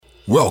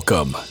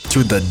Welcome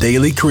to the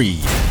Daily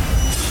Creed,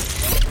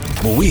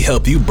 where we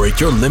help you break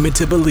your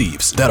limited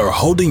beliefs that are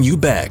holding you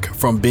back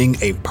from being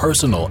a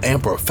personal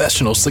and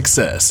professional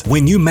success.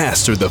 When you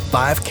master the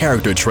 5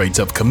 character traits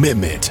of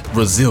commitment,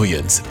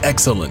 resilience,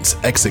 excellence,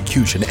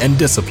 execution, and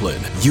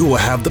discipline, you will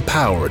have the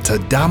power to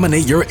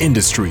dominate your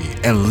industry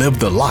and live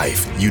the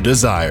life you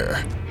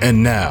desire.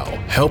 And now,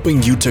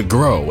 helping you to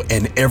grow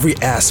in every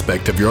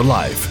aspect of your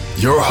life,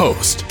 your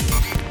host,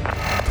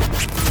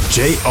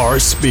 J.R.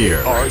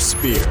 Spear.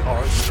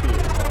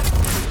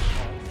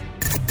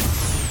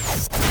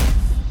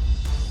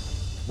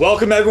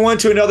 Welcome, everyone,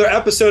 to another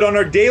episode on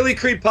our Daily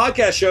Creed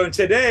podcast show. And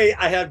today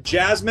I have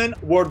Jasmine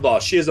Wardlaw.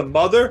 She is a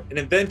mother, an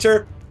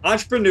inventor,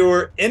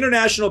 entrepreneur,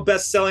 international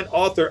best-selling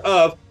author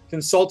of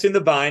Consulting the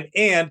Vine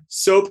and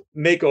Soap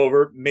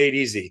Makeover Made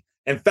Easy,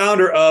 and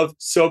founder of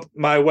Soap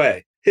My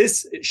Way.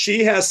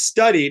 She has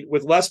studied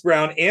with Les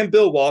Brown and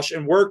Bill Walsh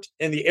and worked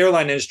in the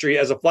airline industry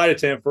as a flight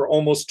attendant for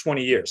almost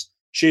 20 years.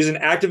 She's an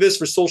activist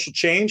for social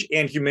change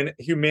and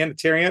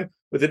humanitarian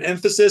with an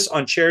emphasis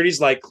on charities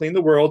like Clean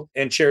the World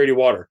and Charity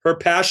Water. Her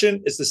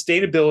passion is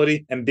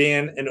sustainability and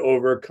being an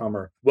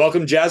overcomer.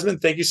 Welcome, Jasmine.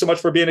 Thank you so much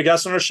for being a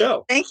guest on our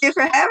show. Thank you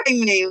for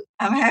having me.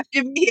 I'm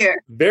happy to be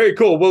here. Very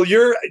cool. Well,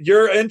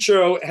 your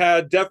intro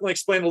had definitely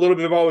explained a little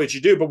bit about what you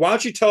do, but why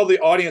don't you tell the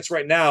audience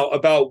right now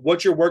about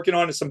what you're working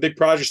on and some big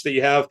projects that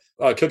you have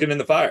cooking in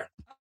the fire?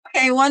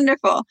 Okay,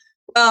 wonderful.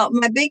 Well,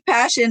 my big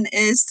passion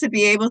is to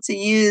be able to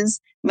use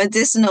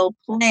medicinal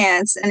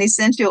plants and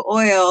essential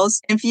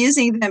oils,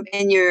 infusing them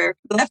in your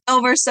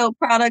leftover soap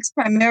products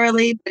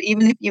primarily, but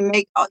even if you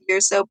make all your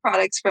soap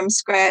products from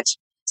scratch,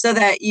 so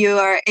that you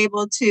are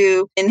able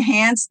to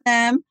enhance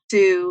them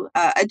to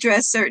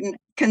address certain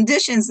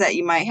conditions that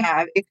you might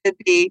have. It could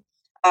be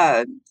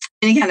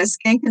any kind of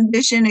skin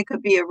condition. It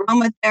could be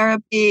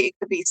aromatherapy. It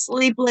could be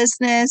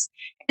sleeplessness.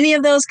 Any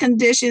of those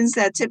conditions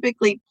that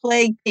typically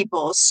plague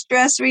people,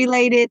 stress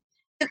related.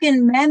 You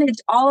can manage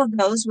all of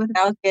those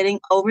without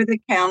getting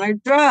over-the-counter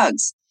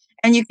drugs,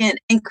 and you can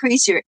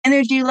increase your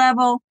energy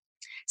level.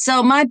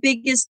 So my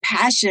biggest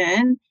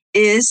passion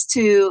is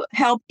to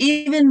help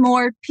even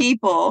more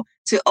people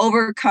to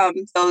overcome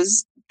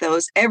those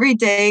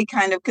everyday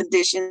kind of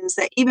conditions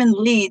that even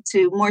lead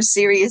to more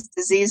serious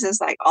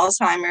diseases like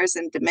Alzheimer's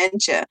and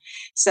dementia.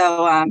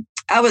 So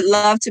I would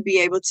love to be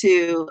able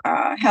to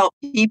help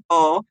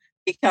people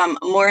become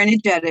more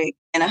energetic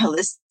in a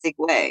holistic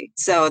way.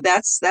 So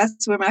that's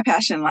where my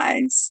passion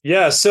lies.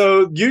 Yeah.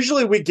 So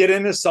usually we get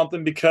into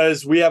something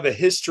because we have a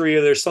history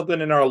or there's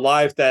something in our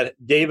life that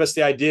gave us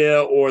the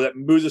idea or that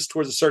moves us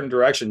towards a certain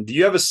direction. Do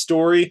you have a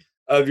story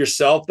of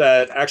yourself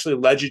that actually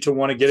led you to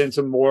want to get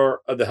into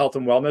more of the health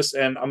and wellness?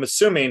 And I'm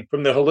assuming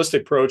from the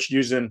holistic approach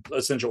using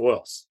essential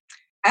oils.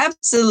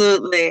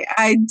 Absolutely.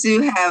 I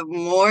do have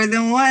more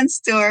than one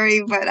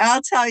story, but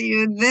I'll tell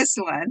you this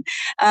one.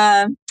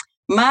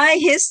 My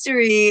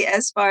history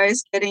as far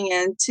as getting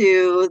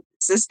into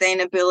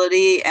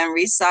sustainability and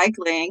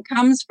recycling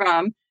comes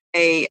from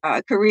a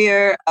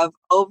career of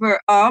over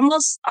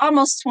almost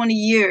 20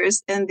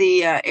 years in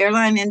the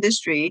airline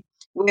industry,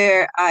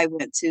 where I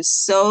went to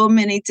so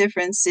many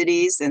different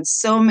cities and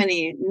so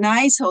many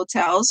nice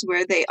hotels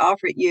where they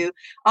offered you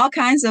all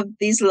kinds of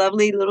these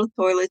lovely little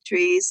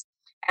toiletries.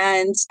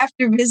 And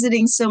after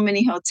visiting so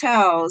many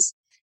hotels,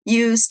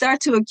 you start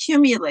to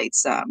accumulate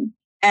some.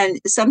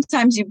 And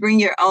sometimes you bring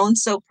your own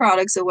soap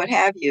products or what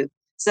have you.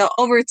 So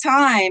over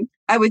time,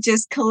 I would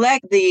just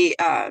collect the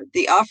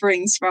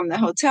offerings from the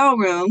hotel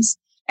rooms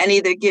and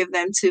either give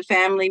them to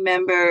family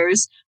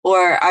members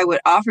or I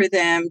would offer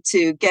them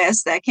to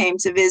guests that came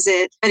to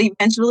visit. But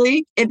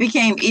eventually, it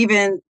became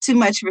even too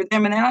much for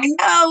them. And they're like,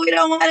 no, we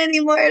don't want any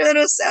more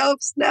little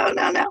soaps. No.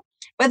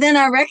 But then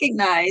I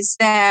recognized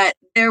that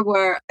there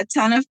were a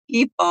ton of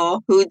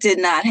people who did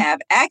not have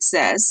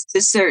access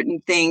to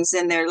certain things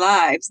in their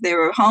lives. There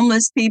were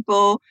homeless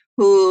people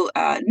who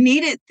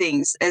needed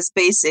things as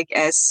basic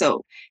as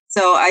soap.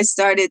 So I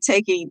started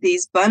taking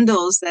these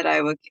bundles that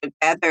I would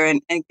gather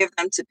and give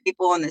them to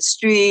people on the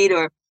street,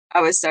 or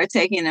I would start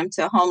taking them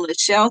to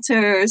homeless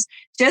shelters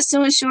just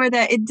to ensure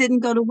that it didn't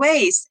go to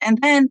waste. And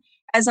then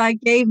as I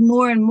gave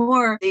more and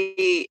more,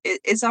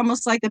 it's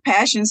almost like the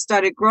passion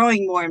started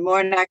growing more and more,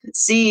 and I could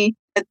see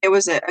that there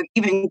was an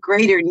even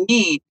greater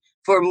need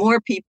for more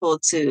people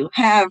to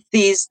have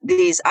these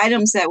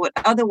items that would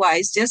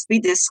otherwise just be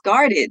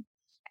discarded.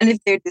 And if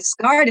they're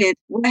discarded,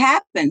 what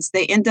happens?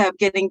 They end up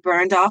getting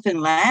burned off in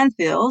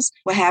landfills.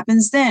 What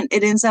happens then?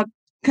 It ends up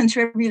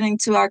contributing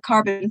to our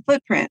carbon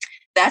footprint.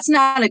 That's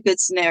not a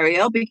good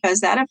scenario because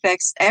that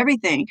affects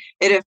everything.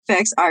 It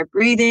affects our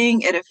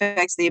breathing. It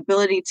affects the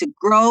ability to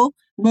grow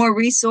more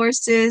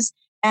resources.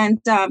 And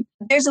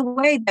there's a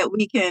way that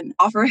we can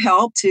offer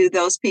help to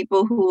those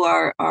people who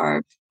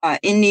are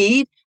in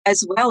need,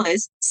 as well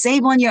as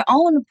save on your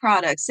own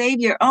products, save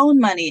your own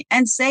money,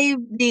 and save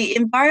the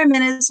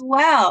environment as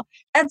well.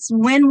 That's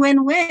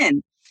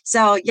win-win-win.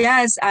 So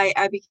yes,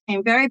 I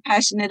became very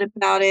passionate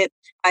about it.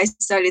 I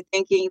started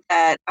thinking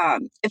that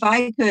if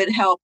I could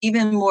help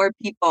even more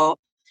people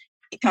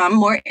become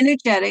more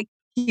energetic,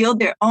 heal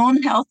their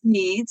own health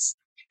needs,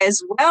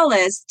 as well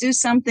as do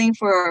something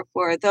for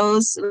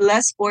those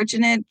less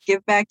fortunate,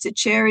 give back to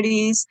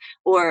charities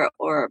or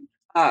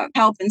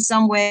help in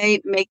some way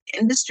make the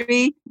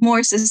industry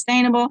more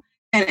sustainable.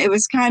 And it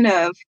was kind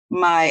of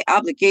my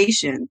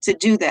obligation to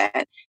do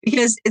that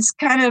because it's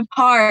kind of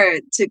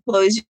hard to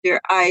close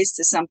your eyes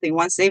to something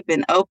once they've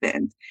been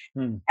opened.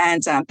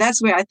 And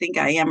that's where I think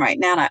I am right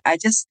now. And I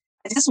just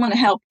want to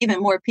help even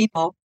more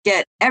people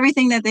get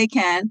everything that they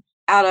can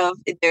out of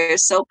their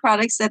soap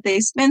products that they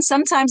spend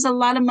sometimes a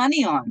lot of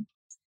money on,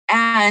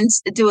 and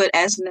do it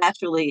as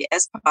naturally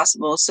as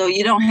possible so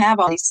you don't have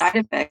all these side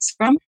effects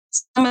from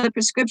some of the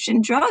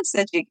prescription drugs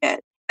that you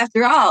get.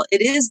 After all,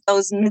 it is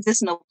those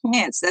medicinal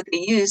plants that they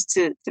use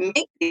to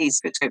make these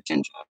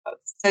prescription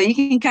drugs. So you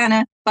can kind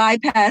of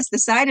bypass the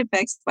side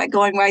effects by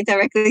going right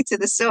directly to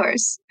the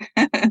source.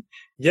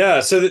 Yeah,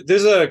 so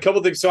there's a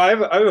couple things. So I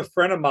have a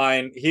friend of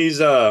mine.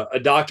 He's a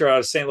doctor out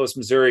of St. Louis,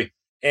 Missouri,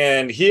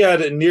 and he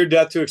had a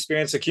near-death to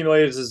experience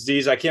accumulated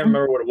disease. I can't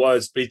remember what it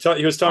was, but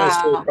he was telling me a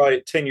story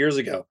probably 10 years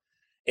ago.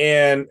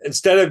 And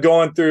instead of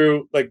going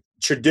through like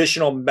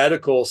traditional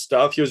medical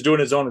stuff, he was doing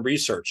his own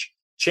research,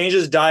 changed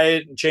his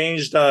diet, and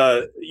changed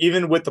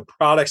even with the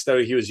products that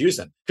he was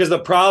using. Because the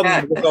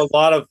problem with a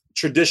lot of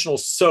traditional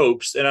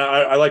soaps, and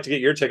I like to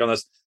get your take on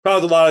this,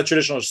 problem with a lot of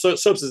traditional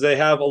soaps is they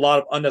have a lot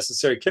of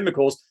unnecessary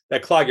chemicals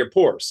that clog your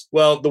pores.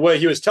 Well, the way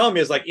he was telling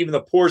me is like even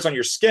the pores on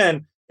your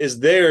skin is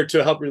there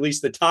to help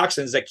release the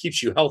toxins that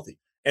keeps you healthy.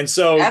 And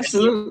so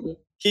absolutely,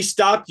 he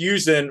stopped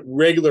using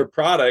regular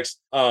products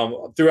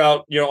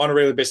throughout, on a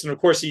regular basis. And of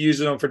course, he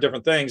uses them for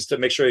different things to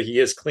make sure he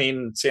is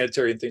clean,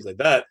 sanitary, and things like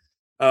that.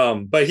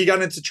 But he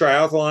got into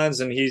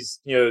triathlons and he's,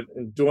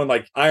 doing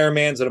like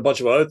Ironmans and a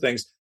bunch of other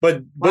things.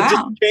 But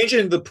just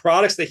changing the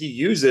products that he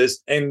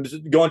uses and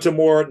going to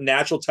more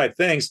natural type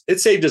things,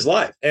 it saved his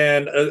life.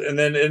 And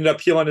then ended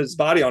up healing his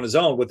body on his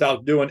own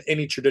without doing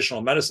any traditional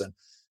medicine.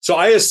 So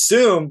I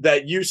assume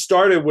that you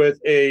started with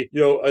a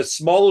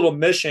small little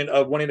mission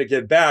of wanting to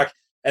give back.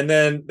 And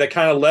then that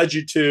kind of led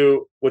you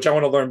to, which I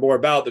want to learn more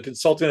about, the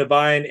Consulting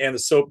Divine and the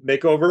Soap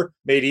Makeover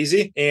Made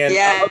Easy. And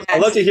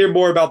I'd love to hear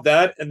more about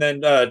that. And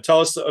then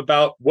tell us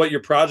about what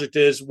your project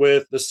is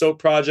with the Soap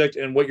Project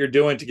and what you're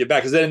doing to give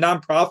back. Is it a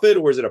nonprofit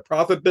or is it a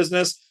profit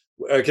business?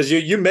 Because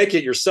you make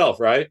it yourself,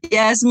 right?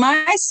 Yes,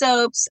 my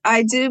soaps,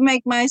 I do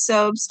make my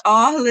soaps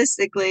all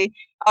holistically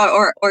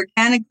or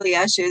organically,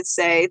 I should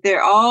say.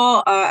 They're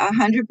all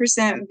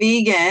 100%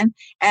 vegan.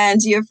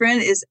 And your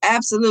friend is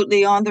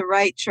absolutely on the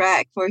right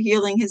track for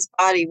healing his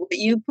body. What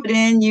you put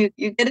in, you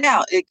get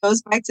out. It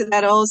goes back to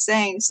that old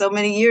saying so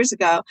many years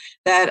ago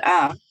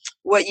that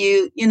what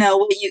you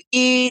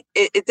eat,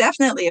 it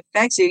definitely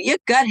affects you. Your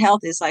gut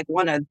health is like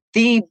one of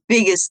the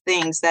biggest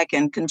things that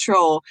can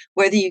control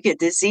whether you get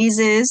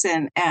diseases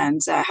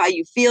and how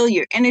you feel,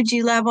 your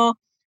energy level,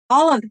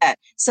 all of that.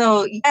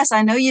 So yes,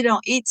 I know you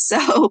don't eat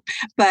soap,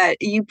 but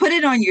you put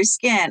it on your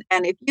skin.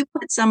 And if you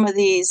put some of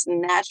these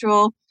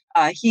natural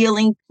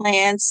healing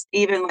plants,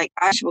 even like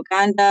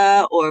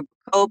ashwagandha or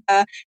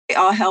bacopa, they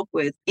all help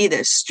with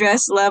either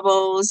stress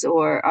levels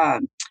or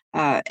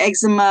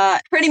eczema,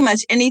 pretty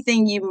much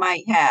anything you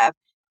might have.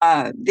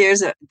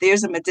 There's a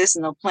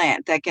medicinal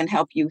plant that can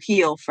help you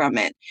heal from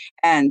it.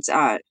 And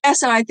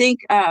so I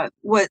think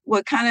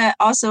what kind of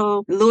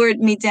also lured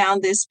me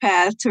down this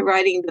path to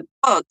writing the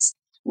books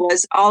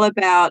was all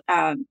about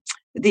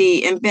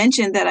the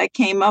invention that I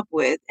came up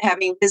with.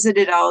 Having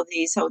visited all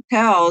these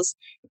hotels,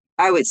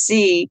 I would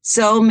see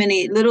so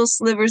many little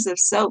slivers of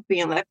soap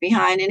being left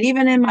behind. And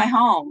even in my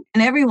home,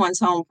 in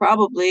everyone's home,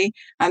 probably,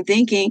 I'm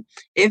thinking,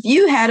 if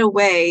you had a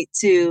way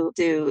to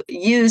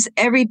use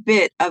every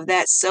bit of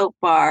that soap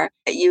bar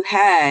that you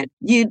had,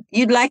 you'd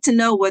like to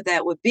know what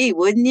that would be,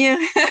 wouldn't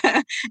you?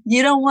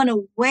 You don't want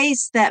to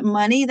waste that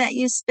money that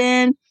you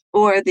spend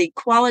or the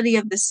quality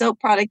of the soap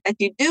product that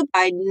you do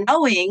by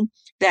knowing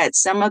that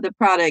some of the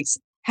products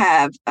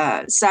have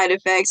side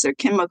effects or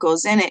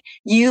chemicals in it.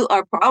 You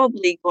are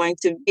probably going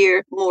to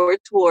veer more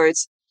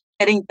towards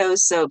getting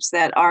those soaps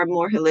that are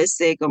more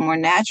holistic or more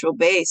natural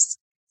based.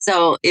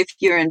 So if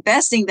you're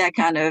investing that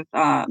kind of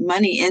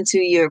money into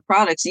your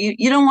products,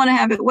 you don't want to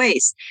have it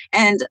waste.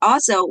 And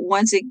also,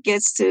 once it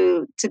gets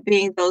to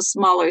being those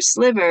smaller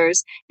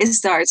slivers, it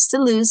starts to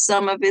lose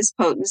some of its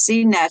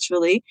potency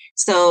naturally.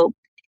 So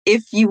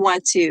if you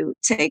want to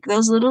take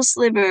those little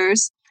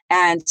slivers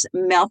and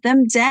melt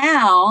them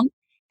down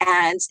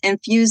and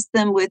infuse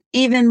them with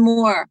even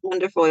more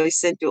wonderful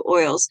essential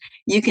oils,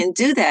 you can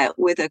do that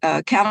with a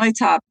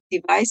countertop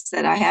device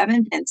that I have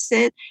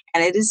invented,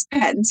 and it is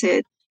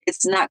patented.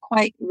 It's not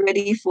quite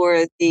ready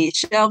for the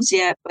shelves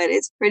yet, but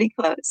it's pretty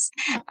close.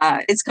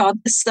 It's called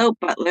the Soap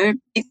Butler.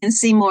 You can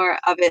see more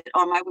of it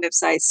on my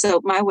website,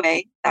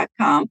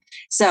 soapmyway.com.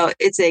 So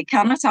it's a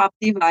countertop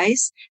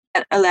device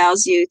that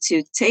allows you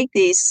to take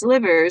these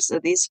slivers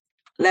of these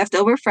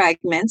leftover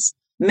fragments,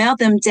 melt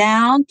them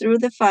down through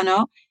the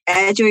funnel,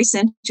 add your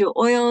essential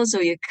oils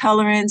or your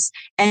colorants,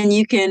 and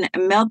you can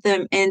melt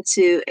them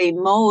into a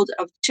mold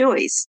of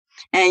choice.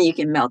 and you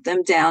can melt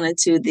them down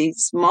into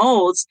these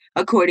molds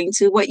according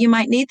to what you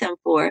might need them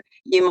for.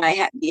 You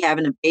might be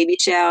having a baby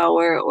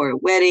shower or a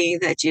wedding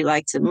that you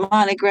like to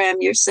monogram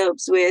your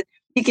soaps with.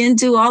 You can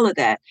do all of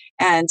that,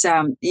 and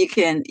you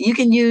can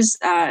use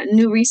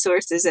new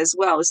resources as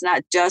well. It's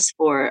not just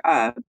for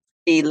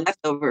the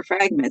leftover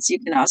fragments. You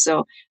can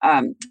also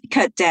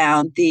cut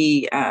down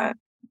the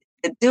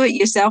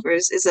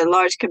do-it-yourselfers is a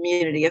large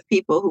community of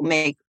people who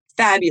make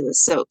fabulous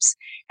soaps,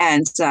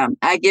 and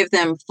I give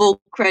them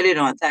full credit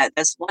on that.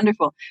 That's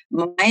wonderful.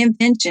 My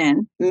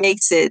invention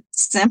makes it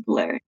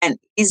simpler and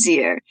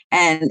easier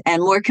and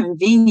more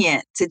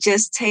convenient to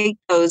just take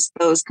those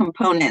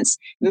components,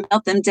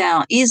 melt them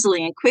down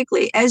easily and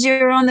quickly as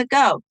you're on the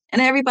go,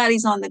 and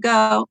everybody's on the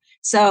go.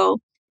 So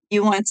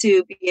you want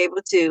to be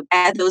able to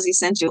add those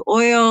essential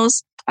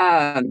oils,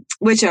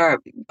 which are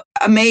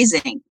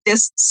amazing.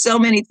 There's so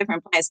many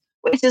different plants,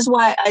 which is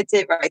why I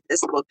did write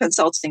this book,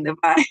 Consulting the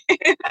Vine.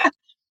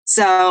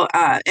 So,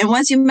 and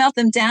once you melt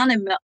them down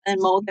and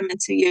mold them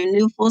into your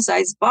new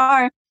full-size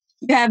bar,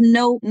 you have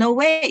no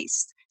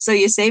waste. So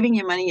you're saving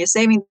your money, you're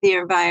saving the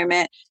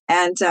environment,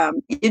 and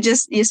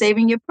you're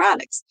saving your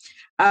products.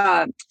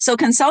 So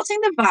Consulting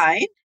the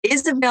Vine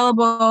is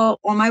available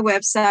on my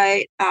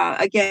website,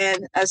 again,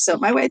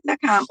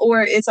 soapmyway.com,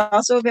 or it's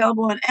also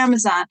available on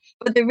Amazon.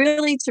 But the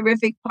really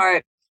terrific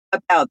part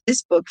about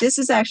this book, this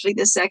is actually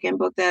the second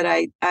book that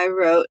I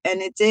wrote,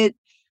 and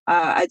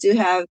I do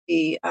have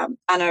the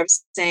honor of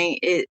saying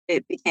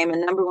it became a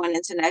 #1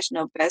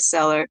 international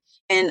bestseller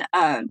in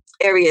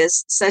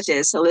areas such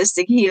as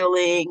holistic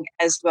healing,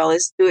 as well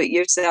as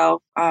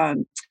do-it-yourself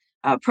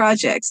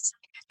projects.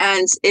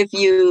 And if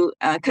you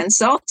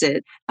consult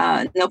it,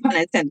 no pun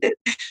intended,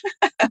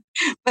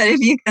 but if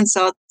you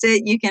consult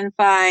it, you can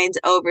find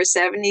over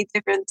 70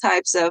 different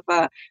types of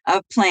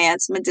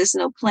plants,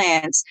 medicinal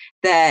plants,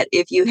 that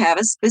if you have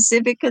a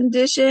specific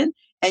condition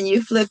and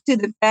you flip to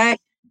the back,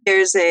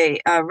 there's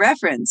a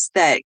reference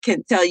that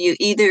can tell you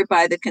either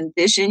by the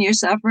condition you're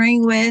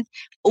suffering with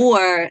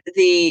or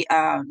the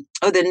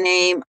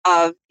name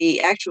of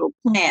the actual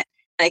plant.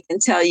 I can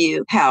tell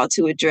you how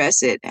to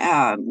address it,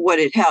 what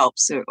it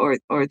helps,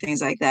 or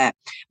things like that.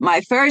 My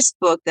first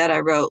book that I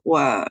wrote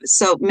was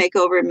Soap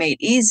Makeover Made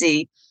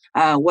Easy.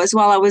 Was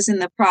while I was in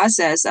the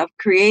process of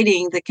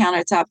creating the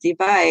countertop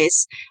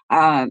device.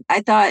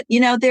 I thought,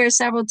 there are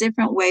several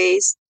different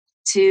ways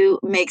to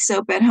make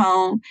soap at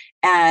home,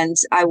 and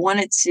I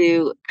wanted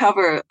to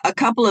cover a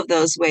couple of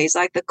those ways,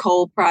 like the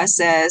cold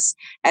process,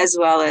 as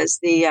well as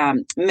the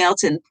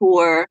melt and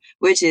pour,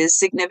 which is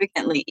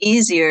significantly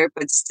easier,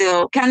 but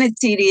still kind of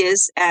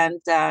tedious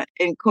and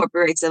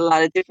incorporates a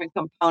lot of different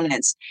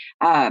components.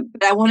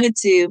 But I wanted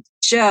to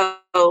show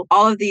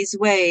all of these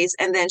ways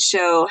and then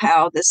show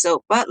how the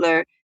soap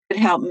butler could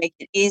help make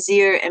it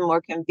easier and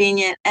more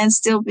convenient and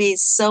still be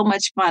so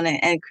much fun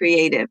and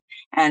creative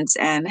and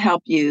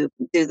help you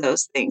do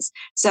those things.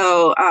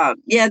 So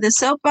the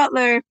soap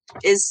butler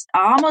is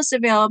almost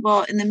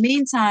available. In the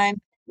meantime,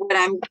 what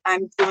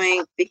I'm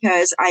doing,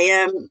 because I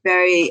am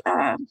very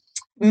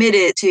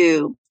committed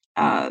to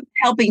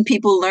helping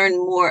people learn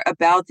more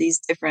about these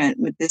different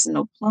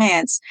medicinal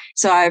plants.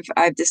 So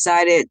I've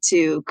decided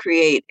to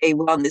create a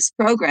wellness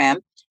program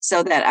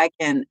so that I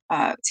can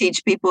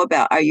teach people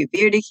about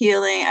Ayurvedic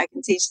healing. I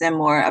can teach them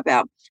more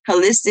about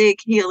holistic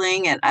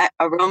healing and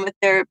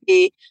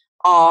aromatherapy,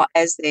 all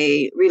as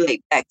they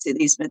relate back to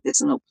these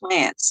medicinal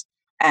plants.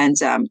 And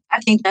I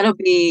think that'll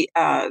be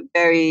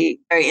very,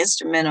 very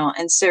instrumental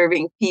in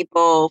serving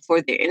people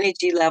for their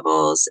energy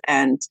levels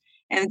and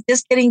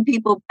just getting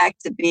people back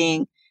to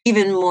being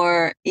even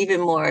more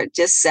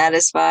just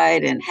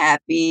satisfied and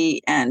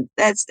happy. And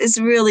it's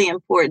really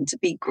important to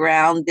be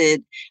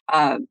grounded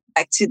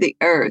back to the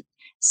earth.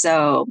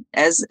 So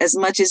as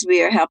much as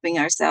we are helping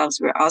ourselves,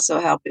 we're also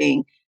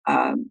helping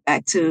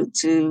back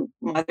to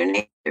Mother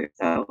Nature.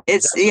 So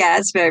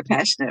it's very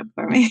passionate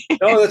for me.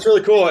 No, that's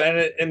really cool.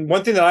 And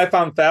one thing that I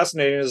found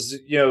fascinating is,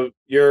 you're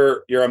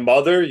a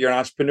mother, you're an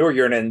entrepreneur,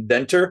 you're an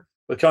inventor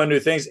with kind of new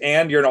things,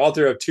 and you're an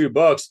author of 2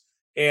 books.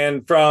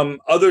 And from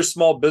other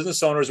small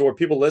business owners or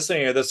people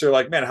listening to this, they're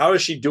like, man, how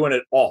is she doing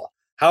it all?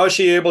 How is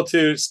she able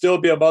to still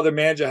be a mother,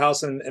 manage a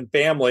house and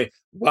family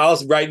while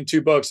writing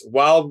 2 books,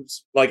 while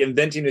like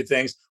inventing new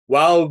things,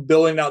 while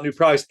building out new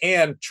products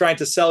and trying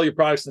to sell your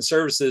products and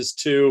services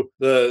to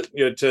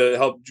to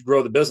help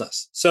grow the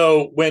business?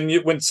 So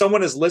when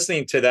someone is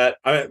listening to that,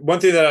 one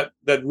thing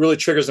that really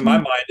triggers in my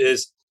mind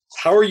is,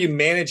 how are you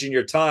managing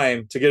your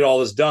time to get all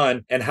this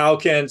done? And how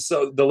can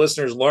the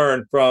listeners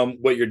learn from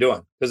what you're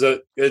doing? Because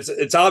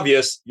it's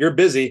obvious you're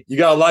busy, you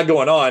got a lot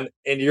going on,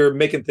 and you're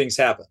making things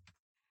happen.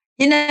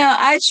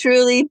 I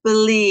truly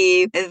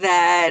believe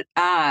that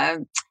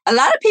a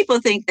lot of people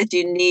think that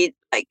you need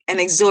like an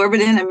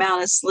exorbitant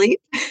amount of sleep.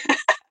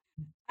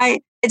 I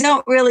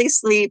don't really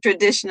sleep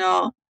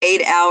traditional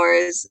 8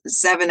 hours,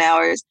 7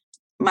 hours.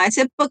 My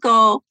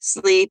typical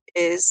sleep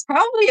is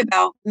probably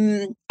about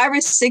 5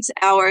 or 6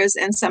 hours,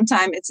 and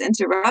sometimes it's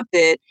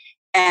interrupted.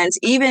 And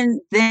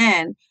even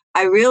then,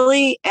 I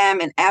really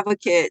am an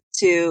advocate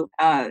to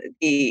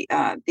the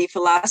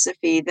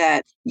philosophy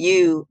that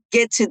you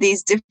get to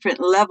these different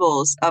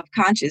levels of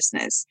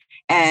consciousness,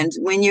 and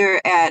when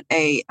you're at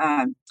a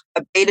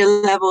beta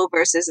level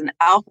versus an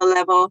alpha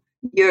level,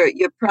 you're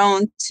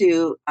prone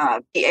to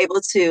be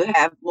able to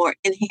have more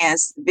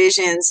enhanced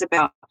visions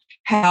about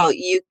how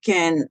you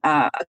can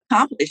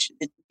accomplish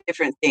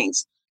different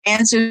things.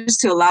 Answers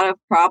to a lot of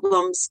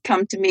problems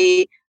come to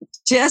me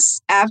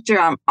just after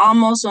I'm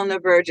almost on the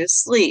verge of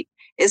sleep.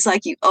 It's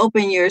like you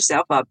open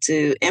yourself up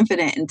to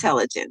infinite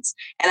intelligence.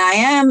 And I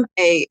am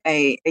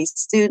a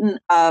student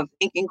of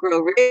Think and Grow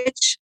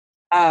Rich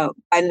by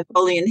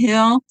Napoleon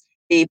Hill.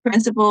 The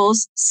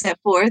principles set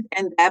forth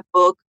in that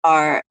book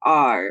are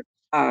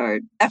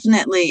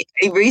definitely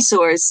a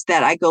resource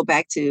that I go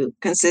back to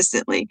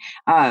consistently.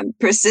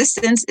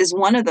 Persistence is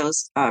one of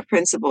those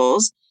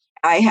principles.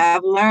 I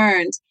have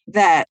learned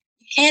that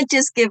you can't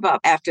just give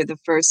up after the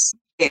first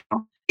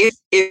fail.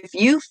 If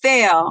you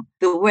fail,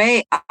 the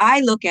way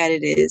I look at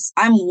it is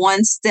I'm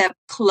one step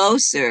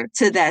closer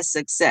to that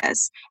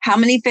success. How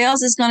many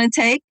fails is going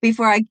to take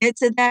before I get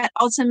to that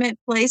ultimate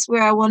place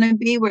where I want to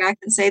be, where I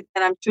can say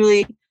that I'm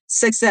truly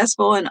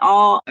successful in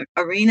all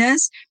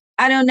arenas?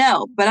 I don't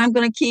know, but I'm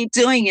going to keep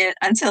doing it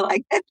until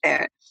I get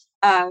there.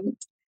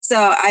 So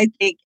I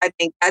think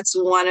that's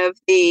one of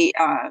the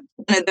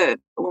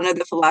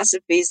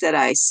philosophies that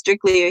I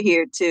strictly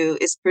adhere to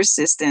is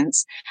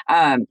persistence.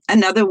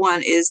 Another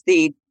one is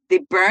the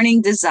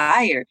burning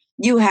desire.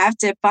 You have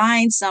to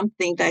find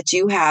something that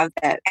you have,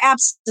 that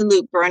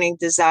absolute burning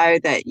desire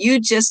that you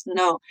just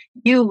know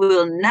you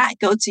will not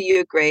go to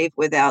your grave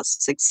without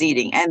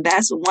succeeding. And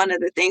that's one of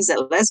the things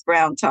that Les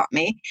Brown taught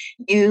me.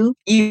 You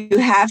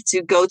have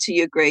to go to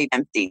your grave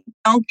empty.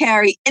 Don't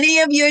carry any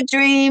of your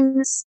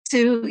dreams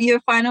to your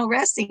final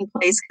resting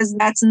place, because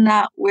that's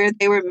not where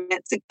they were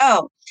meant to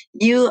go.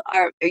 You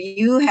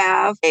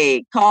have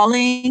a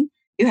calling,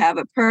 you have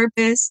a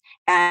purpose,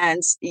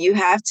 and you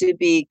have to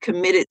be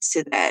committed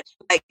to that.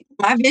 Like,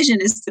 my vision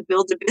is to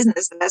build a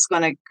business that's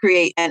going to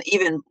create an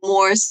even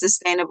more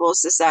sustainable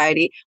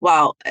society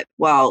while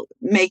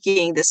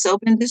making the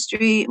soap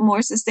industry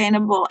more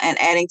sustainable and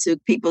adding to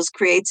people's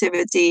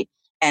creativity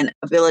and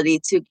ability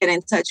to get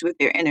in touch with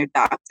their inner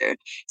doctor.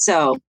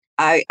 So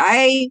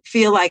I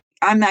feel like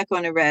I'm not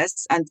going to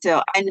rest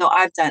until I know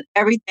I've done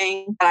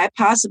everything that I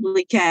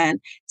possibly can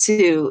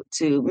to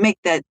make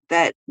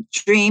that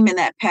dream and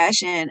that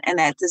passion and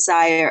that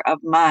desire of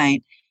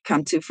mine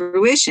come to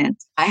fruition.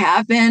 I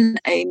have been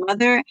a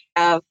mother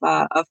of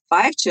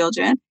 5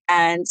 children,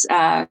 and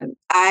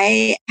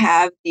I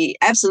have the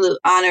absolute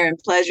honor and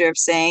pleasure of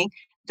saying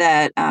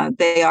that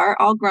they are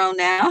all grown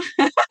now.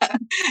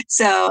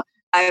 So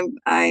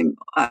I'm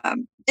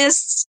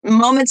just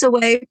moments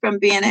away from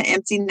being an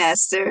empty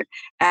nester,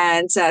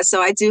 and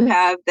so I do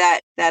have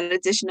that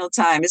additional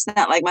time. It's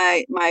not like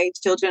my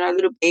children are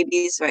little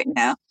babies right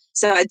now,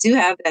 so I do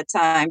have that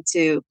time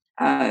to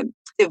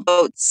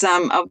devote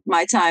some of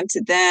my time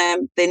to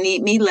them. They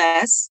need me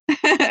less,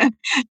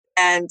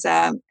 and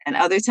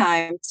other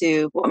time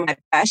to what my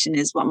passion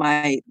is, what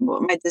my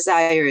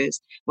desire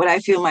is, what I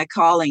feel my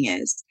calling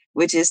is,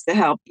 which is to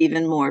help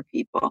even more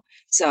people.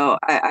 So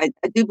I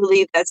do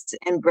believe that's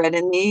inbred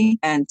in me,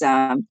 and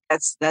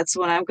that's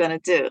what I'm going to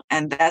do.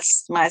 And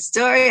that's my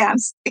story. I'm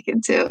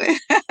sticking to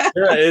it.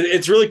 Yeah,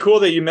 it's really cool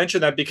that you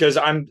mentioned that, because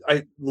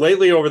I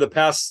lately, over the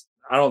past,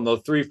 I don't know,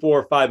 3,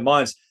 4, 5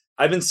 months,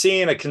 I've been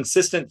seeing a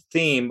consistent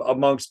theme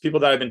amongst people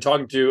that I've been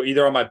talking to,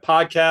 either on my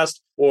podcast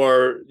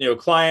or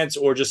clients,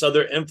 or just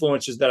other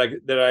influencers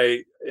that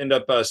I end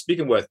up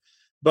speaking with.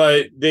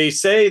 But they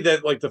say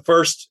that, like, the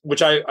first,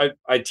 which I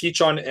teach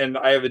on and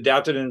I have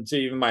adapted into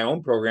even my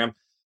own program,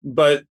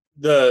 but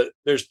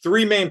there's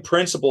 3 main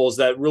principles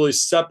that really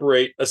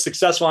separate a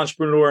successful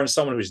entrepreneur and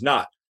someone who's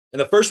not. And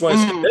the first one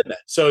is commitment.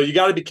 So you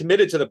got to be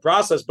committed to the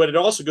process, but it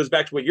also goes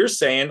back to what you're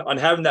saying on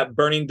having that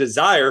burning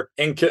desire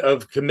and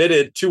of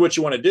committed to what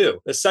you want to do.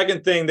 The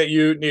second thing that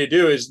you need to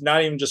do is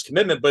not even just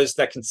commitment, but it's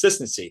that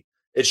consistency.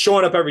 It's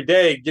showing up every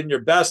day, giving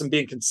your best and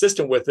being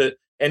consistent with it,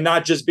 and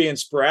not just being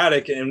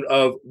sporadic and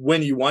of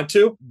when you want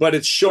to, but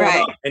it's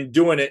showing up and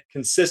doing it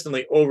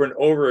consistently over and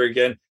over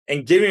again,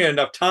 and giving it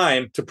enough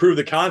time to prove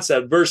the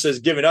concept versus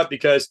giving up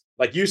because,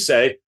 like you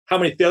say, how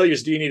many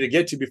failures do you need to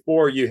get to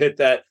before you hit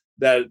that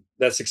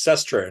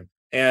success train?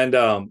 And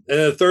then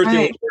the third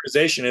thing is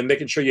organization, and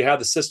making sure you have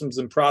the systems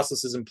and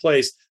processes in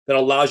place that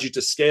allows you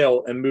to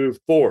scale and move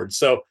forward.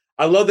 So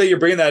I love that you're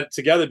bringing that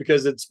together,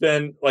 because it's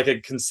been like a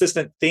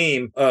consistent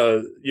theme,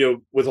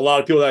 with a lot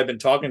of people that I've been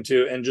talking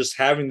to, and just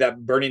having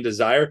that burning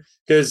desire.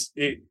 Because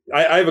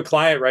I have a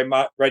client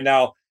right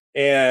now,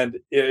 and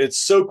it's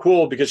so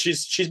cool because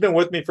she's been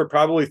with me for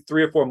probably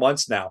 3 or 4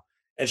 months now.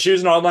 And she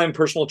was an online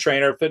personal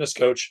trainer, fitness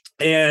coach,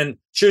 and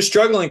she was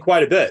struggling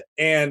quite a bit.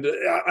 And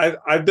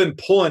I've been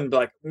pulling,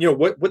 like,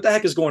 what the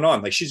heck is going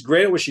on? Like, she's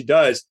great at what she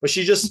does, but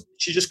she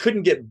just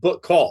couldn't get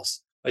book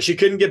calls. Like she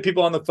couldn't get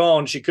people on the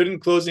phone. She couldn't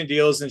close any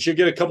deals, and she'd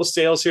get a couple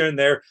sales here and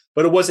there,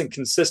 but it wasn't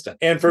consistent.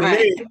 And for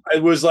me,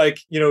 it was like,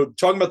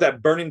 talking about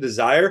that burning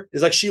desire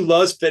is like, she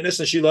loves fitness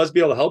and she loves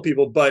being able to help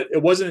people. But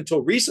it wasn't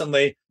until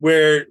recently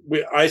where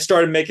I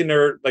started making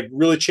her like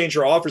really change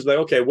her offers. Like,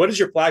 okay, what is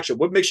your flagship?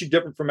 What makes you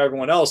different from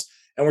everyone else?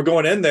 And we're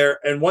going in there.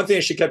 And one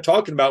thing she kept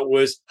talking about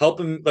was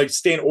helping like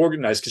staying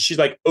organized, because she's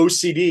like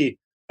OCD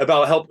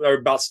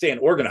about staying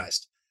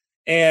organized.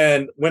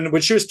 And when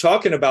she was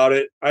talking about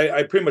it,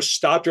 I pretty much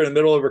stopped her in the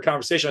middle of her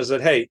conversation. I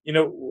said, hey,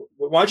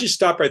 why don't you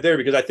stop right there?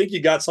 Because I think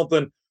you got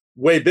something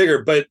way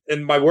bigger.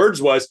 And my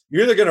words was,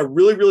 you're either going to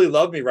really, really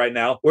love me right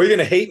now, or you're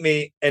going to hate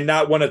me and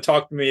not want to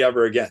talk to me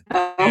ever again.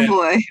 Oh,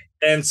 boy.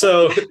 And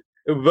so,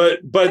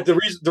 but the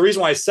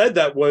reason why I said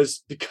that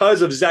was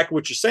because of exactly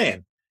what you're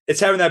saying. It's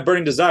having that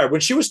burning desire.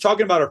 When she was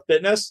talking about her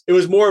fitness, it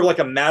was more of like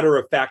a matter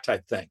of fact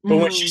type thing. But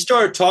when she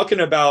started talking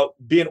about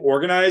being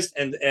organized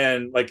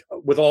and like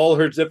with all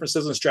her different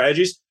systems and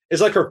strategies,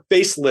 it's like her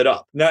face lit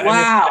up. Now,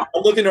 wow.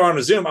 I'm looking at her on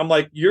a Zoom. I'm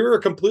like, you're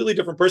a completely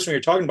different person when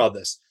you're talking about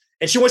this.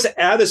 And she wants to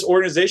add this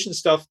organization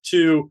stuff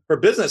to her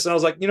business. And I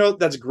was like,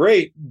 that's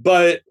great,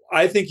 but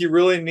I think you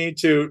really need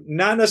to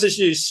not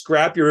necessarily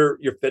scrap your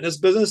fitness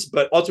business,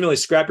 but ultimately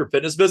scrap your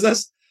fitness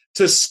business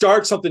to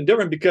start something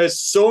different,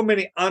 because so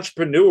many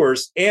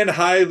entrepreneurs and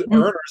high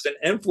earners and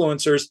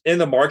influencers in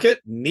the market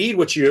need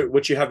what you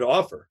have to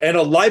offer. And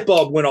a light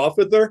bulb went off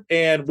with her.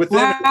 And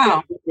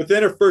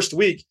within her first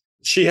week,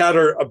 she had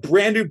a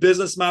brand new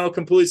business model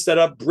completely set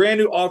up,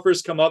 brand new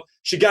offers come up.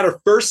 She got her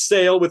first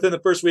sale within the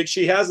first week.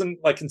 She has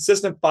like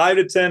consistent 5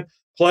 to 10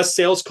 plus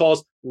sales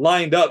calls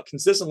lined up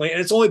consistently. And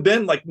it's only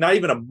been like not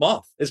even a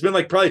month. It's been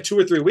like probably 2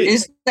 or 3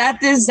 weeks. It's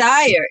that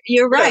desire.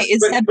 You're right. Yes,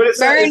 it's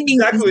burning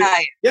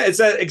desire. Yeah, it's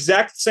that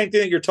exact same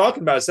thing that you're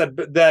talking about. It's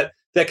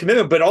that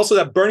commitment, but also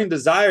that burning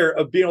desire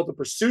of being able to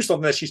pursue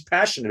something that she's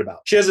passionate about.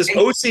 She has this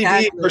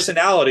OCD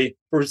personality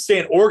for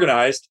staying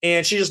organized,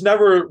 and she just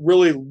never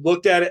really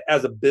looked at it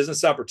as a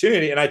business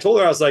opportunity. And I told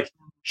her, I was like,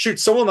 shoot,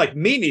 someone like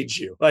me needs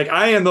you. Like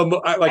I'm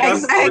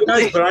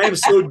organized, but I am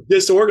so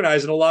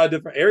disorganized in a lot of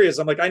different areas.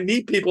 I'm like, I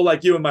need people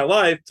like you in my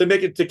life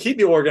to keep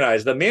me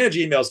organized, to manage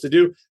emails, to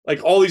do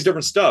like all these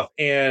different stuff.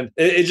 And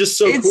it's just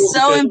so it's cool.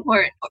 So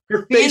important.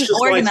 Her face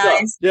just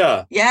organized.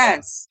 Yeah.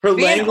 Yes. Her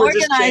being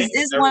organized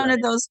is one of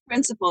those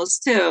principles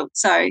too.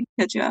 Sorry,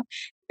 cut you off.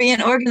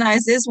 Being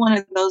organized is one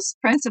of those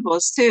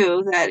principles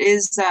too that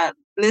is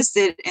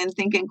listed in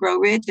Think and Grow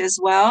Rich as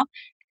well.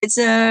 It's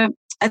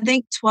I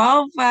think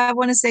 12, I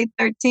want to say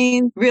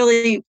 13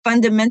 really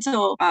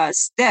fundamental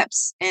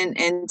steps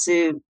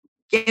into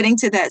getting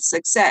to that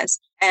success.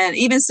 And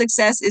even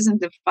success isn't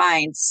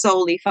defined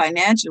solely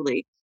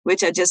financially,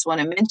 which I just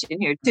want to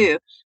mention here too.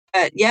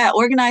 But yeah,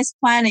 organized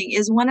planning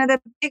is one of the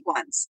big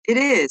ones. It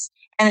is.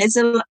 And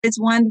it's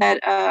one that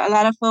a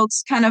lot of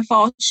folks kind of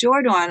fall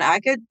short on. I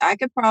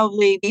could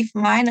probably beef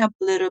mine up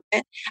a little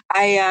bit.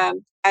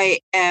 I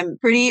am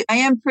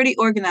pretty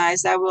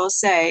organized, I will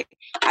say.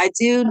 I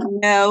do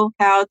know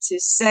how to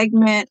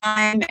segment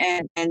time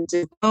and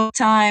devote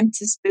time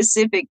to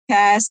specific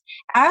tasks.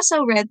 I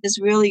also read this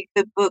really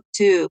good book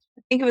too.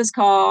 I think it was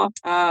called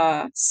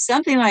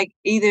something like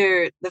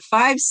either the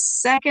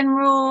 5-second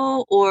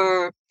rule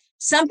or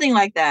something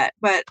like that.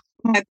 But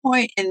my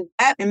point in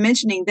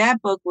mentioning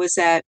that book was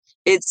that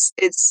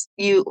it's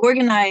you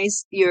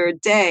organize your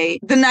day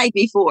the night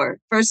before.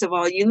 First of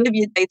all, you live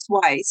your day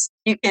twice.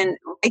 You can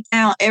write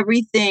down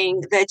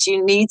everything that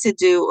you need to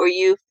do or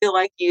you feel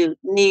like you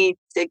need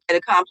to get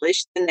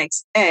accomplished the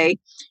next day.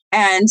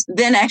 And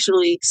then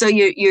actually, so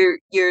you're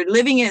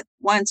living it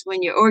once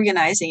when you're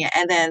organizing it,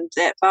 and then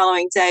that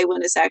following day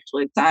when it's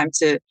actually time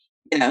to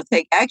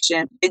take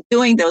action, you're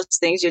doing those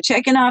things. You're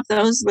checking off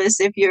those lists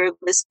if you're a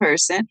list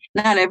person.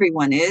 Not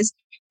everyone is.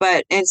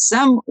 But in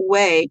some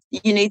way,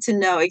 you need to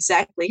know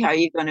exactly how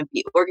you're going to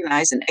be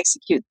organized and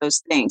execute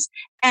those things.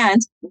 And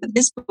what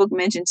this book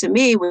mentioned to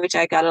me, which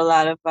I got a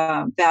lot of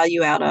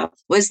value out of,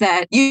 was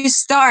that you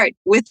start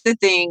with the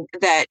thing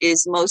that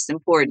is most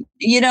important.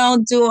 You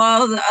don't do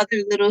all the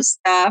other little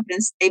stuff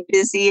and stay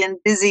busy and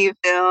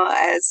busyville,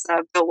 as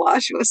Bill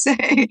Walsh will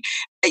say.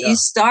 Yeah. You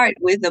start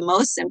with the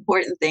most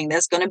important thing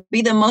that's going to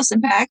be the most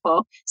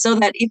impactful, so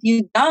that if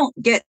you don't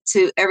get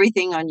to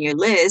everything on your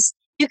list,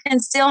 you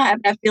can still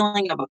have that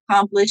feeling of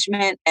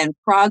accomplishment and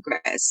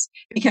progress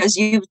because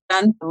you've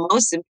done the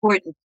most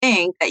important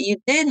thing that you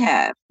did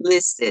have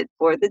listed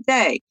for the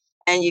day.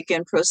 And you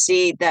can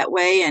proceed that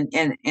way,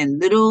 and in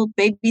little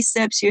baby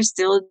steps, you're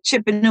still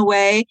chipping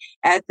away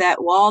at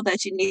that wall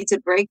that you need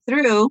to break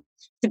through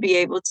to be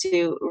able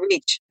to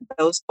reach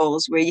those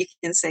goals where you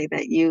can say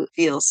that you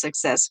feel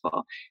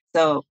successful.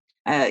 So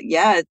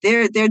there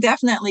are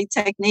definitely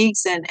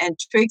techniques and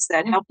tricks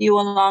that help you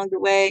along the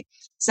way.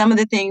 Some of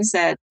the things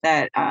that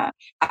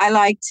I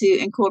like to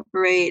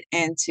incorporate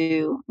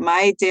into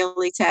my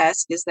daily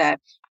task is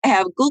that I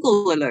have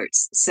Google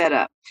alerts set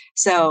up.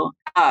 So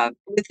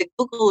with the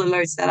Google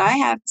alerts that I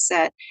have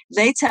set,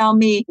 they tell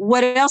me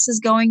what else is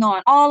going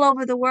on all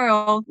over the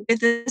world with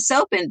the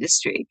soap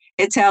industry.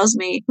 It tells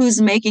me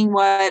who's making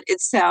what.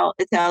 It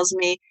tells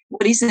me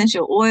what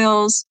essential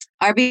oils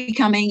are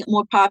becoming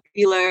more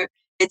popular.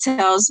 It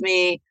tells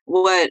me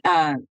what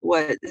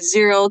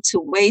zero to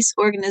waste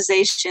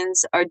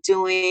organizations are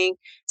doing.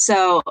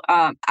 So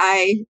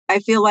I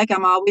feel like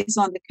I'm always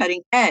on the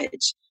cutting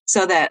edge,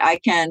 so that I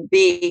can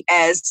be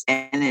as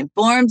an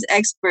informed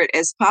expert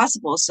as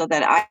possible, so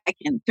that I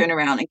can turn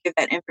around and give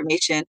that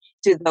information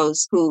to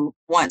those who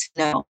want to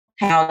know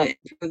how to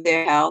improve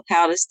their health,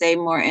 how to stay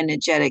more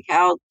energetic,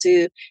 how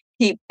to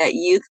keep that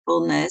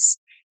youthfulness.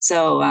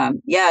 So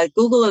yeah,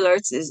 Google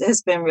Alerts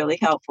has been really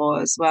helpful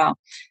as well.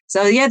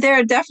 So yeah, there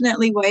are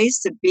definitely ways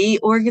to be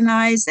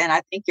organized. And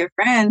I think your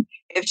friend,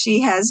 if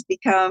she has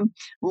become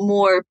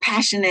more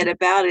passionate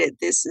about it,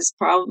 this is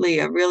probably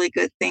a really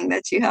good thing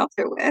that you helped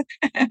her with.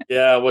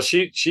 Yeah, well,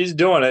 she's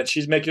doing it.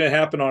 She's making it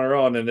happen on her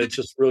own, and it's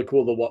just really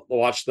cool to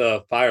watch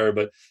the fire.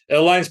 But it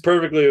aligns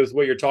perfectly with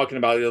what you're talking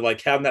about. You're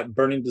like having that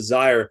burning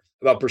desire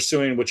about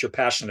pursuing what you're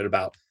passionate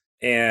about.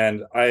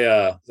 And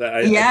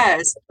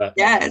Yes, yeah.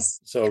 yes.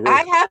 So really,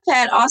 I have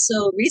had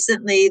also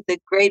recently the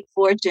great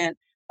fortune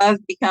of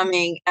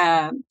becoming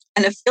an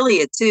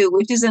affiliate too,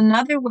 which is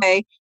another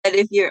way that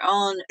if your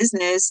own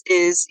business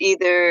is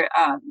either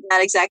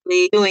not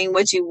exactly doing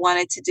what you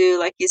wanted to do,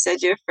 like you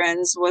said, your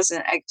friends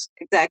wasn't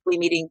exactly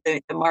meeting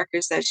the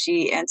markers that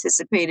she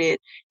anticipated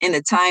in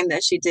the time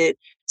that she did.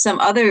 Some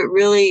other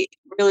really,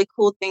 really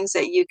cool things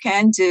that you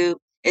can do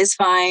is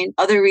find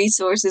other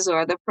resources or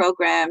other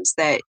programs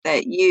that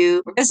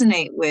you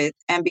resonate with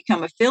and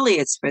become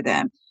affiliates for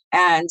them.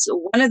 And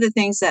one of the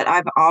things that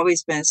I've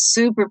always been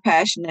super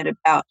passionate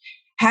about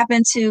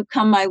happened to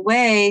come my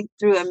way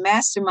through a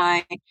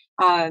mastermind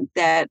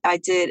that I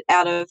did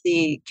out of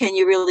the Can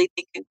You Really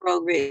Think and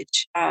Grow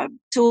Rich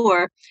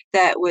tour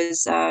that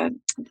was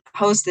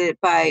hosted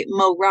by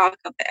Mo Rock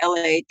of the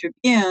LA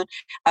Tribune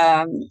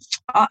um,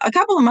 a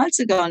couple of months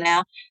ago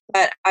now.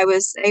 But I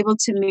was able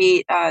to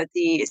meet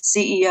the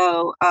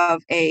CEO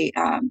of a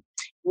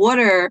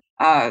water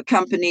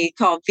company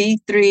called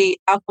V3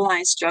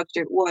 Alkaline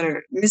Structured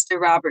Water, Mr.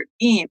 Robert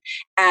Beam.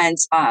 And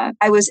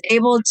I was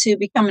able to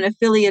become an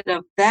affiliate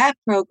of that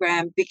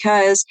program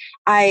because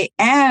I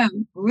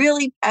am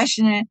really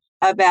passionate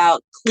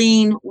about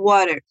clean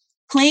water.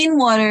 Clean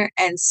water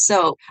and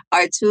soap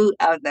are two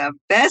of the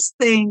best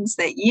things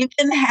that you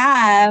can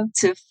have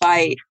to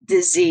fight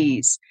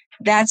disease.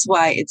 That's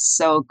why it's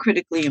so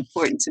critically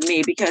important to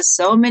me, because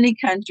so many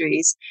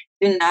countries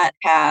do not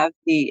have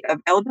the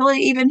availability.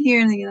 Even here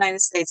in the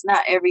United States,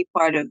 not every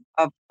part of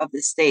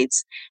the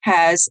states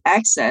has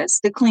access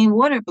to clean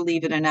water,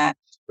 believe it or not.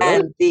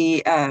 really?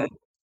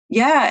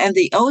 And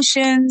the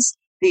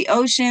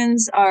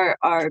oceans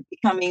are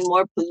becoming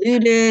more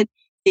polluted.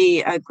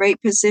 The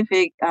Great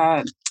Pacific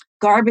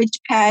garbage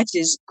patch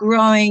is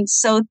growing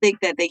so thick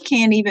that they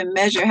can't even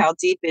measure how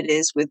deep it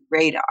is with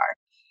radar.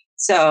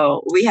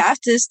 So we have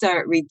to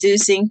start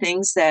reducing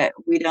things that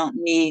we don't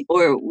need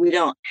or we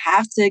don't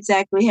have to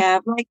exactly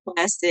have, like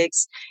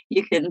plastics.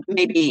 You can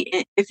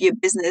maybe, if your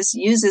business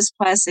uses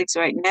plastics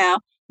right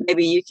now,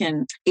 maybe you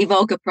can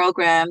evoke a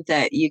program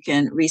that you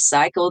can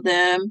recycle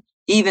them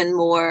even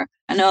more.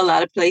 I know a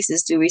lot of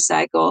places do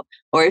recycle,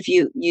 or if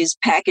you use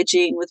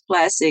packaging with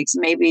plastics,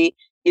 maybe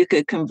you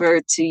could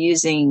convert to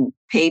using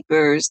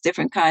papers,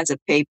 different kinds of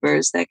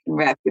papers that can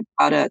wrap your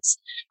products,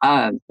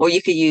 or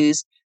you could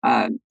use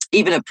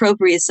even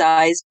appropriate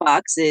size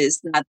boxes,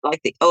 not like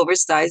the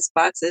oversized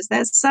boxes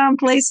that some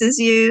places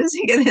use.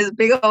 You get this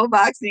big old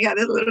box and you got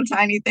this little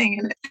tiny thing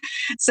in it.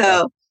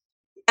 So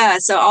yeah,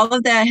 so all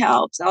of that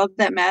helps. All of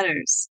that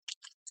matters.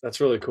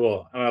 That's really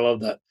cool. And I love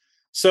that.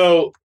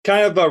 So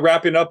kind of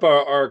wrapping up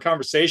our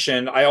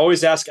conversation, I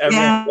always ask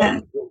everyone, Yeah.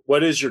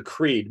 what is your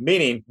creed?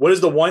 Meaning, what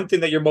is the one thing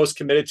that you're most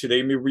committed to, that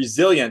you can be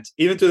resilient,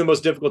 even through the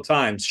most difficult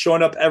times,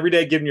 showing up every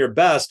day, giving your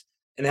best,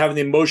 and having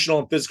the emotional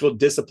and physical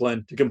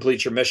discipline to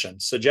complete your mission?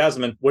 So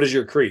Jasmine, what is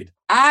your creed?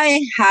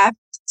 I have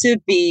to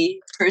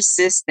be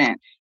persistent.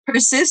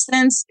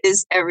 Persistence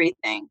is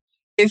everything.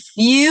 If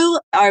you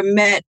are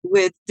met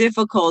with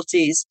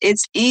difficulties,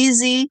 it's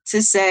easy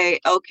to say,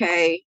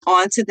 okay,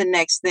 on to the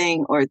next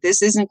thing, or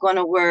this isn't going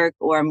to work,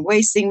 or I'm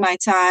wasting my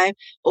time,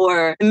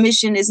 or the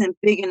mission isn't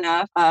big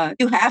enough.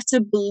 You have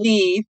to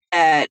believe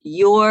that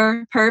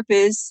your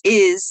purpose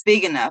is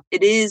big enough.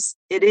 It is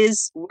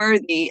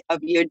worthy of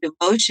your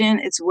devotion.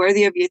 It's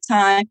worthy of your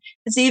time.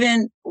 It's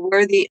even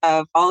worthy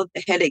of all of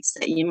the headaches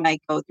that you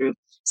might go through.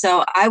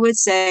 So I would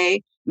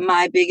say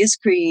my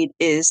biggest creed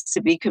is to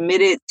be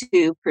committed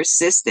to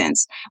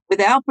persistence.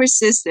 Without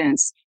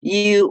persistence,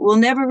 you will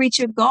never reach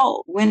your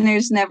goal.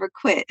 Winners never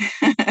quit.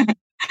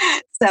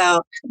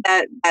 So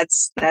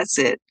that's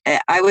it.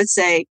 I would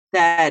say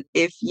that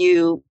if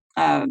you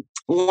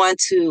want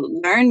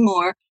to learn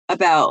more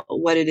about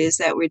what it is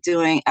that we're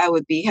doing, I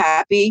would be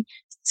happy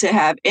to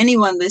have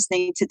anyone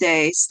listening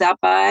today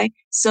stop by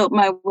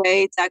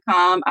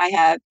soapmyway.com. I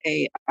have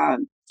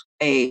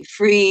a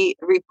free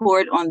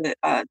report on the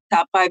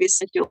top 5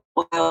 essential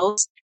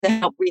oils to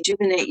help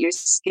rejuvenate your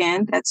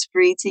skin. That's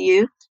free to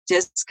you.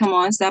 Just come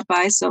on, stop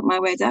by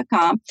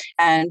soapmyway.com,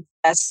 and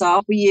that's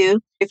all for you.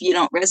 If you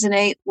don't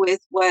resonate with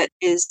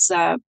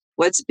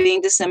what's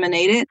being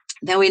disseminated,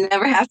 then we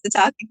never have to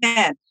talk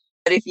again.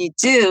 But if you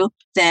do,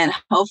 then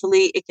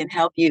hopefully it can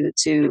help you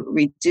to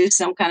reduce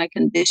some kind of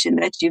condition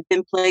that you've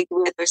been plagued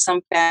with or some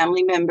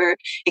family member.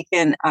 It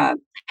can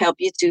help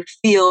you to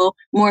feel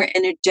more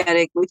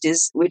energetic, which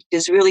is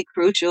really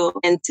crucial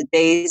in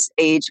today's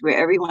age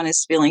where everyone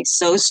is feeling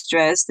so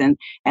stressed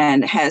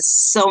and has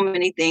so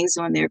many things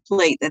on their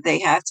plate that they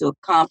have to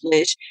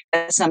accomplish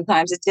that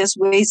sometimes it just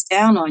weighs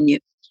down on you.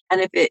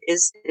 And if it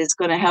is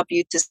going to help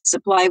you to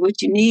supply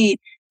what you need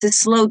to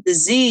slow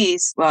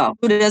disease, well,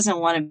 who doesn't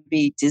want to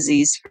be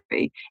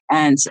disease-free?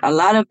 And a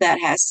lot of that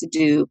has to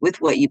do with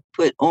what you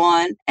put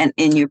on and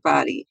in your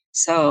body.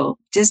 So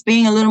just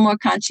being a little more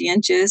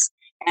conscientious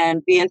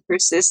and being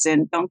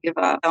persistent. Don't give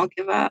up. Don't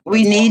give up.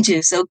 We need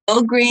you. So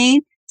go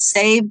green,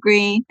 save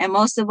green, and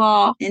most of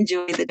all,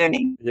 enjoy the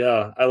journey.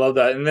 Yeah, I love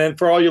that. And then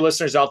for all your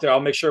listeners out there, I'll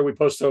make sure we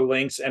post our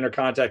links and our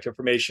contact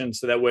information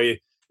so that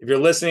way, if you're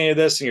listening to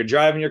this and you're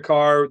driving your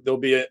car, they'll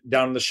be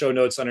down in the show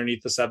notes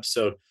underneath this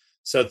episode.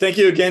 So thank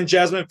you again,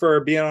 Jasmine, for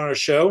being on our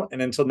show.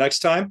 And until next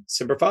time,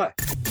 Semper Fi.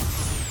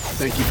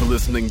 Thank you for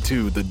listening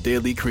to the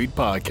Daily Creed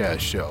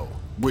Podcast Show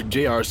with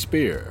J.R.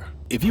 Spear.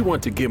 If you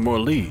want to get more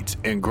leads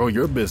and grow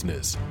your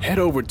business, head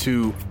over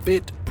to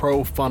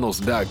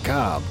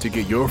fitprofunnels.com to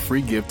get your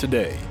free gift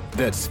today.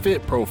 That's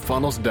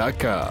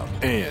fitprofunnels.com.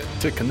 And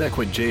to connect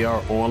with JR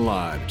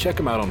online, check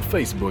him out on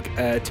Facebook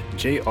at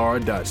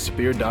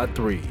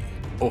jr.spear.3.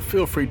 Or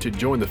feel free to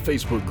join the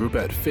Facebook group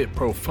at Fit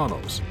Pro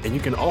Funnels. And you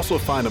can also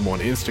find him on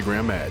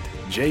Instagram at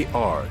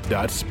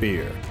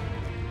jr.spear.